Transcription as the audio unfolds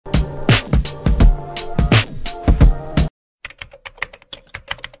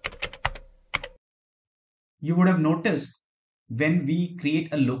You would have noticed when we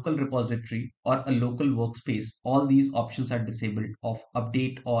create a local repository or a local workspace, all these options are disabled of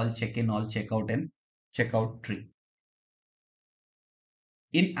update all, check in all, checkout and checkout tree.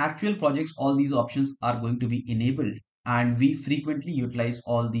 In actual projects, all these options are going to be enabled, and we frequently utilize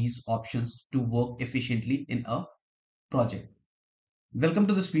all these options to work efficiently in a project. Welcome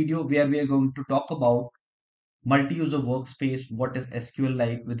to this video where we are going to talk about multi-user workspace, what is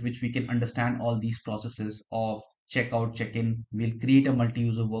SQLite, with which we can understand all these processes of checkout, check-in. We'll create a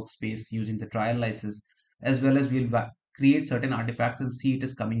multi-user workspace using the trial license, as well as we'll create certain artifacts and see it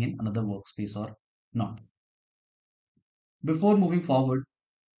is coming in another workspace or not. Before moving forward,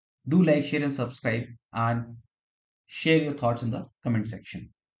 do like, share, and subscribe, and share your thoughts in the comment section.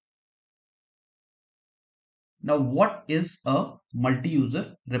 Now, what is a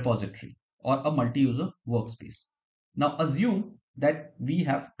multi-user repository or a multi-user workspace? Now, assume that we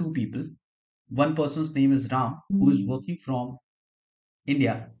have two people. One person's name is Ram, who is working from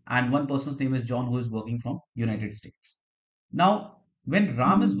India, and one person's name is John, who is working from United States. Now, when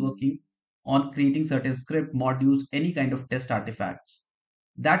Ram is working on creating certain script modules, any kind of test artifacts,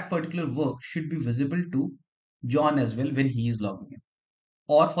 that particular work should be visible to John as well when he is logging in.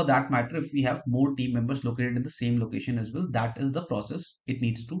 Or for that matter, if we have more team members located in the same location as well, that is the process it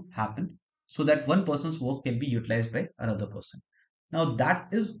needs to happen so that one person's work can be utilized by another person. Now that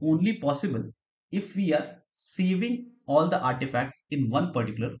is only possible if we are saving all the artifacts in one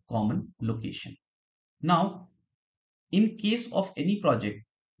particular common location. Now, in case of any project,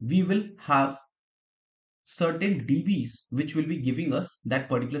 we will have certain DBs which will be giving us that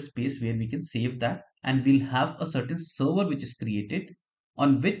particular space where we can save that, and we'll have a certain server which is created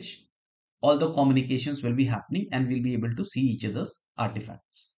on which all the communications will be happening and we'll be able to see each other's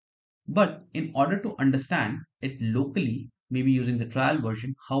artifacts. But in order to understand it locally, maybe using the trial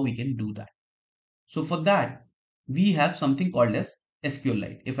version, how we can do that. So for that, we have something called as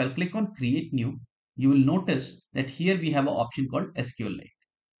SQLite. If I'll click on create new, you will notice that here we have an option called SQLite.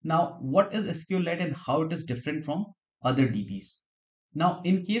 Now, what is SQLite and how it is different from other DBs? Now,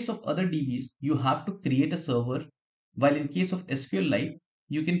 in case of other DBs, you have to create a server, while in case of SQLite,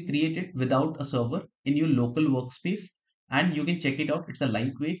 you can create it without a server in your local workspace and you can check it out. It's a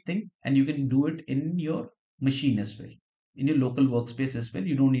lightweight thing and you can do it in your machine as well. In your local workspace as well,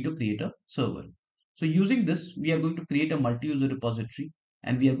 you don't need to create a server. So using this, we are going to create a multi-user repository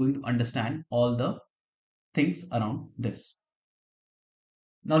and we are going to understand all the things around this.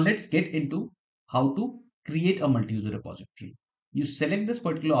 Now let's get into how to create a multi-user repository. You select this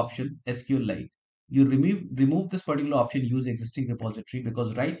particular option, SQLite. You remove this particular option, use existing repository,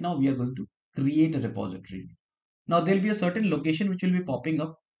 because right now we are going to create a repository. Now there'll be a certain location which will be popping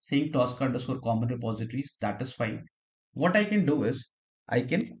up saying Tosca underscore common repositories. That is fine. What I can do is I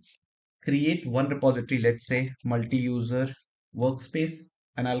can create one repository, let's say multi-user workspace,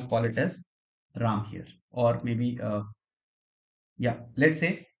 and I'll call it as RAM here, or maybe yeah, let's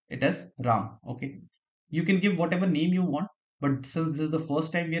say it as Ram. Okay, you can give whatever name you want, but since this is the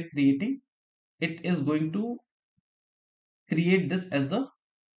first time we are creating, it is going to create this as the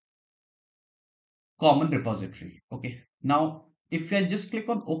common repository. Okay, now if I just click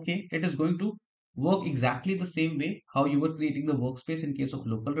on OK, it is going to work exactly the same way how you were creating the workspace in case of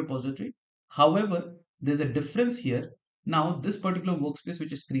local repository. However, there's a difference here. Now this particular workspace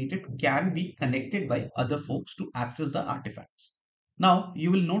which is created can be connected by other folks to access the artifacts. Now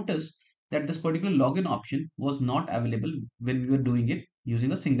you will notice that this particular login option was not available when we were doing it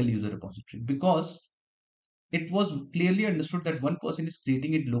using a single user repository, because it was clearly understood that one person is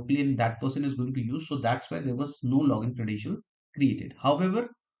creating it locally and that person is going to use. So that's why there was no login credential created. However,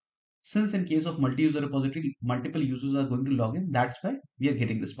 since in case of multi-user repository, multiple users are going to log in, that's why we are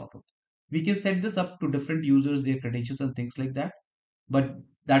getting this pop-up. We can set this up to different users, their credentials and things like that. But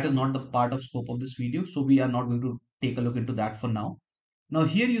that is not the part of scope of this video. So we are not going to take a look into that for now. Now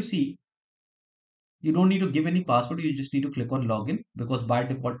here you see, you don't need to give any password. You just need to click on login, because by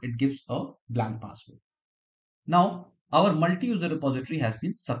default it gives a blank password. Now, our multi-user repository has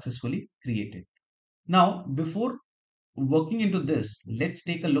been successfully created. Now, before working into this, let's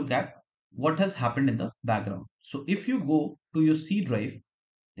take a look at what has happened in the background. So if you go to your C drive,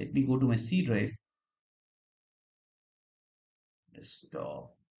 let me go to my C drive,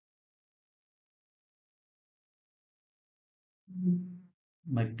 desktop,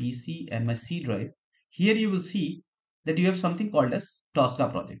 my PC and my C drive. Here you will see that you have something called as Tosca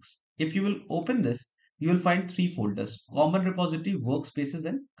projects. If you will open this, you will find three folders: common repository, workspaces,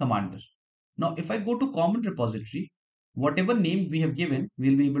 and commander. Now, if I go to common repository, whatever name we have given,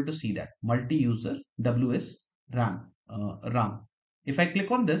 we'll be able to see that multi-user WS RAM RAM. If I click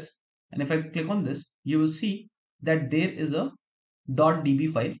on this, And if I click on this, you will see that there is a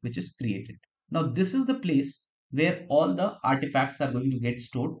 .db file which is created. Now this is the place where all the artifacts are going to get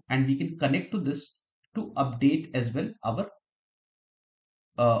stored, and we can connect to this to update as well our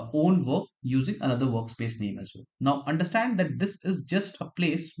own work using another workspace name as well. Now understand that this is just a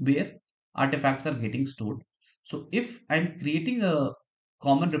place where artifacts are getting stored. So if I'm creating a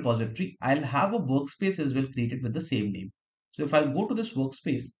common repository, I'll have a workspace as well created with the same name. So if I'll go to this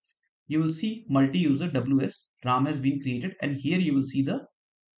workspace, you will see multi-user WS RAM has been created, and here you will see the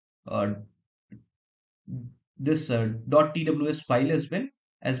uh, this .tws file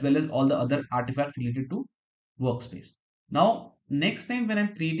as well as all the other artifacts related to workspace. Now, next time when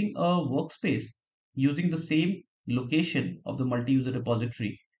I'm creating a workspace using the same location of the multi-user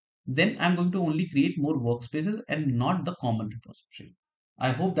repository, then I'm going to only create more workspaces and not the common repository.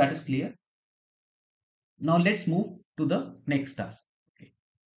 I hope that is clear. Now let's move to the next task. Okay.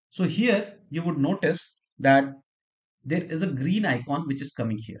 So here you would notice that there is a green icon which is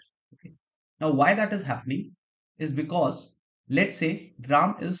coming here. Okay. Now why that is happening is because let's say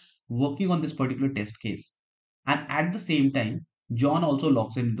Ram is working on this particular test case, and at the same time John also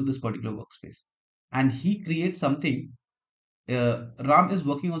logs in into this particular workspace, and he creates something. Ram is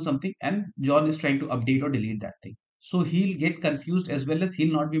working on something and John is trying to update or delete that thing. So he'll get confused as well as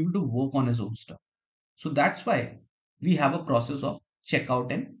he'll not be able to work on his own stuff. So that's why we have a process of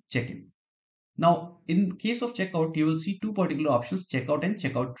checkout and check-in. Now, in case of checkout, you will see two particular options, checkout and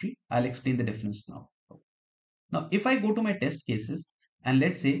checkout tree. I'll explain the difference now. Now, if I go to my test cases, and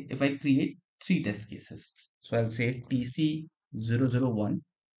let's say if I create three test cases, so I'll say TC001,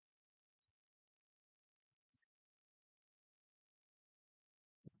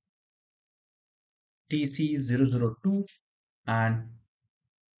 TC002, and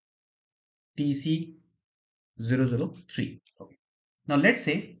TC003. Okay. Now, let's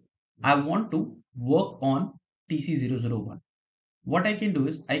say I want to work on TC001. What I can do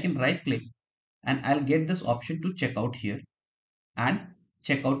is I can right click and I'll get this option to check out here and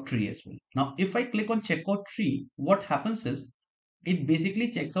checkout tree as well. Now, if I click on checkout tree, what happens is it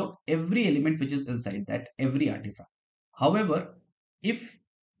basically checks out every element which is inside that, every artifact. However, if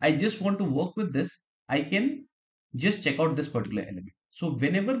I just want to work with this, I can just check out this particular element. So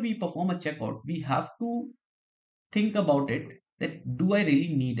whenever we perform a checkout, we have to think about it that do I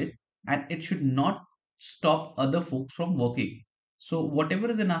really need it, and it should not stop other folks from working. So whatever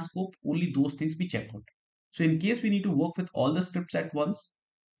is in our scope, only those things we check out. So in case we need to work with all the scripts at once,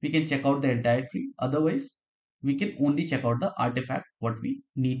 we can check out the entire tree. Otherwise, we can only check out the artifact what we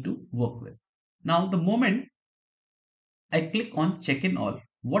need to work with. Now the moment I click on check in all,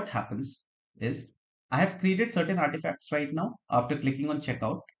 what happens is I have created certain artifacts right now after clicking on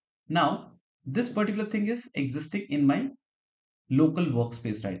checkout. Now this particular thing is existing in my local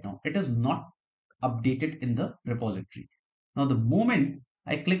workspace right now. It is not updated in the repository. Now, the moment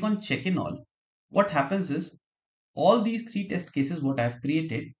I click on check in all, what happens is all these three test cases what I have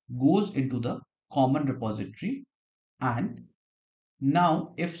created goes into the common repository. And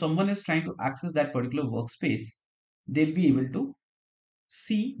now if someone is trying to access that particular workspace, they'll be able to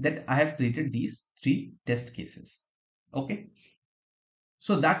see that I have created these three test cases. Okay.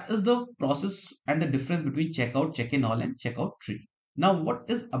 So that is the process and the difference between checkout, check-in all and checkout tree. Now, what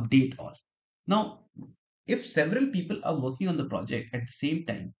is update all? Now, if several people are working on the project at the same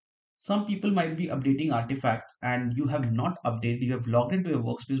time, some people might be updating artifacts and you have not updated, you have logged into your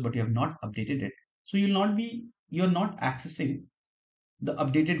workspace, but you have not updated it. So you're not accessing the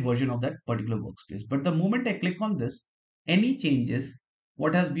updated version of that particular workspace. But the moment I click on this, any changes,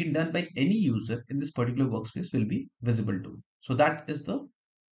 what has been done by any user in this particular workspace will be visible to. So that is the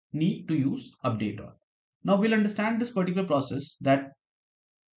need to use update all. Now we'll understand this particular process that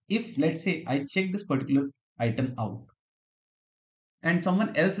if let's say I check this particular item out and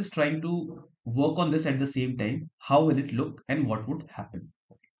someone else is trying to work on this at the same time, how will it look and what would happen?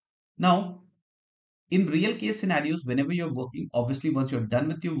 Now, in real case scenarios, whenever you're working, obviously once you're done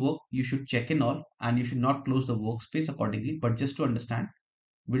with your work, you should check in all and you should not close the workspace accordingly. But just to understand,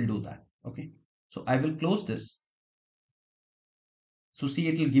 we'll do that. Okay. So I will close this. So see,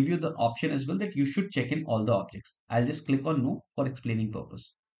 it will give you the option as well that you should check in all the objects. I'll just click on no for explaining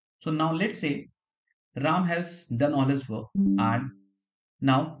purpose. So now let's say Ram has done all his work and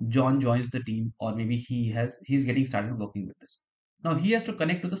now John joins the team, or maybe he's getting started working with this. Now he has to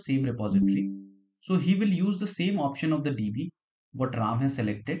connect to the same repository. So he will use the same option of the DB what Ram has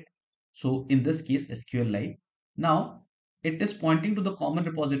selected. So in this case SQLite. Now it is pointing to the common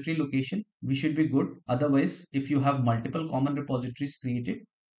repository location. We should be good. Otherwise, if you have multiple common repositories created,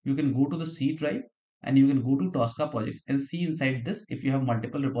 you can go to the C drive and you can go to Tosca projects and see inside this, if you have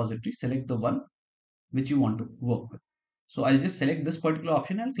multiple repositories, select the one which you want to work with. So I'll just select this particular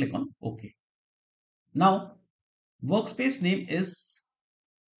option and click on OK. Now, workspace name is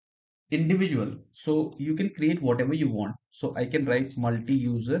individual, so you can create whatever you want. So I can write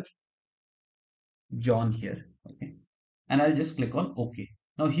multi-user John here. Okay. And I'll just click on OK.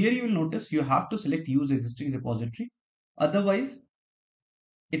 Now here you will notice you have to select use existing repository. Otherwise,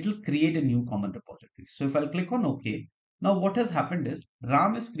 it will create a new common repository. So if I'll click on OK, now what has happened is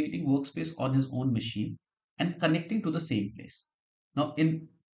Ram is creating workspace on his own machine and connecting to the same place. Now in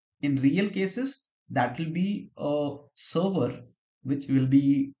real cases, that will be a server which will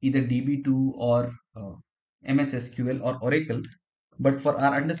be either DB2 or MS SQL or Oracle. But for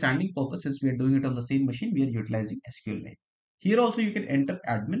our understanding purposes, we are doing it on the same machine. We are utilizing SQLite. Here also you can enter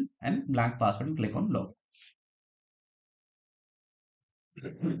admin and blank password and click on login.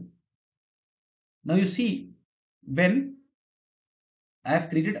 Now you see, when I have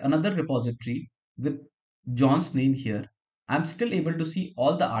created another repository with John's name here, I'm still able to see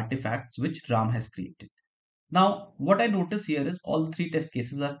all the artifacts which Ram has created. Now, what I notice here is all three test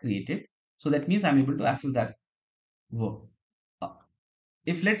cases are created. So that means I'm able to access that work. Uh,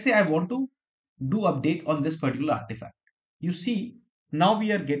 If let's say I want to do update on this particular artifact, you see, now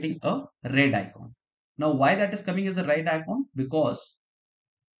we are getting a red icon. Now, why that is coming as a red icon? Because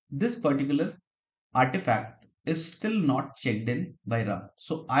this particular artifact is still not checked in by Ram.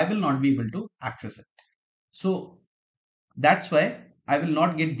 So I will not be able to access it. So that's why I will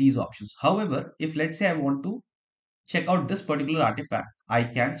not get these options. However, if let's say I want to check out this particular artifact, I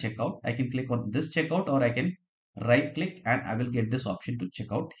can check out. I can click on this checkout, or I can right click and I will get this option to check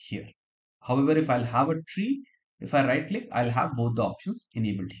out here. However, if I'll have a tree, if I right click, I'll have both the options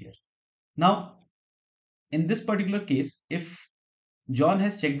enabled here. Now, in this particular case, if John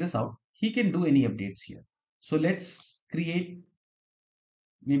has checked this out, he can do any updates here. So let's create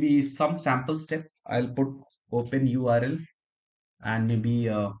maybe some sample step. I'll put open URL and maybe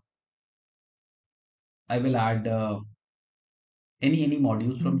I will add any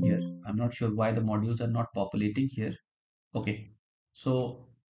modules from here. I'm not sure why the modules are not populating here. Okay, so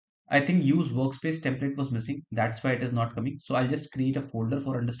I think use workspace template was missing. That's why it is not coming. So I'll just create a folder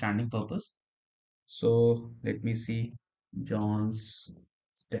for understanding purpose. So let me see John's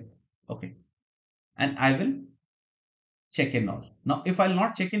step. Okay, and I will check in all. Now, if I'll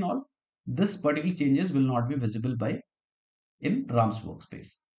not check in all, this particular changes will not be visible by in Ram's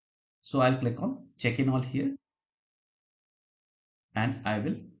workspace. So I'll click on check in all here and I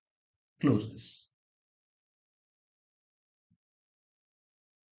will close this.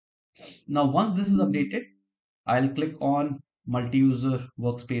 Now, once this is updated, I'll click on multi-user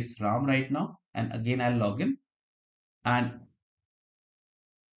workspace RAM right now. And again, I'll log in. And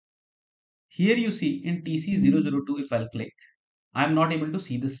here you see in TC002, if I'll click, I'm not able to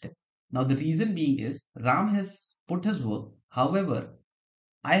see this step. Now, the reason being is Ram has put his work. However,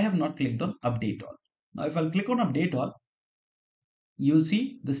 I have not clicked on update all. Now, if I'll click on update all, you'll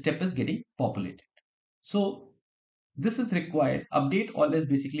see the step is getting populated. So this is required. Update all is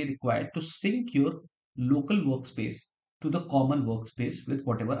basically required to sync your local workspace to the common workspace with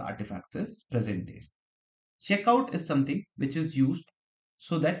whatever artifact is present there. Checkout is something which is used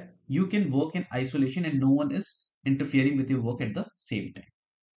so that you can work in isolation and no one is interfering with your work at the same time.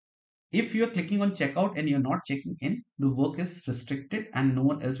 If you're clicking on checkout and you're not checking in, the work is restricted and no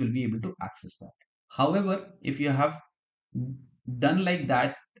one else will be able to access that. However, if you have done like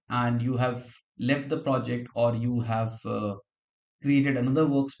that and you have left the project, or you have created another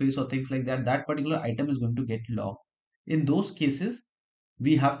workspace or things like that, that particular item is going to get logged. In those cases,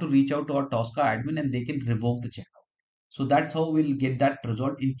 we have to reach out to our Tosca admin and they can revoke the checkout. So that's how we'll get that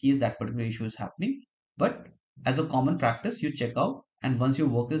resolved in case that particular issue is happening. But as a common practice, you check out, and once your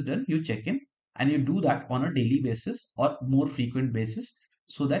work is done, you check in, and you do that on a daily basis or more frequent basis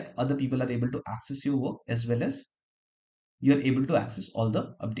so that other people are able to access your work as well as you're able to access all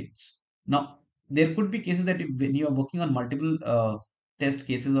the updates. Now, there could be cases that when you are working on multiple test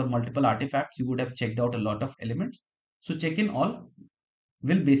cases or multiple artifacts, you would have checked out a lot of elements. So check in all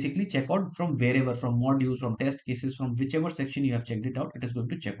will basically check out from wherever, from modules, from test cases, from whichever section you have checked it out, it is going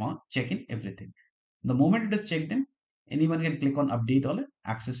to check in everything. The moment it is checked in, anyone can click on update all and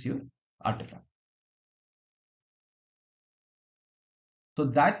access your artifact. So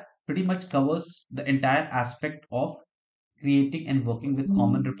that pretty much covers the entire aspect of creating and working with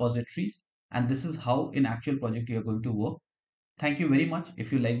common repositories. And this is how in actual project you are going to work. Thank you very much.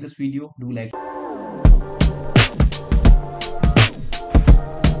 If you like this video, do like.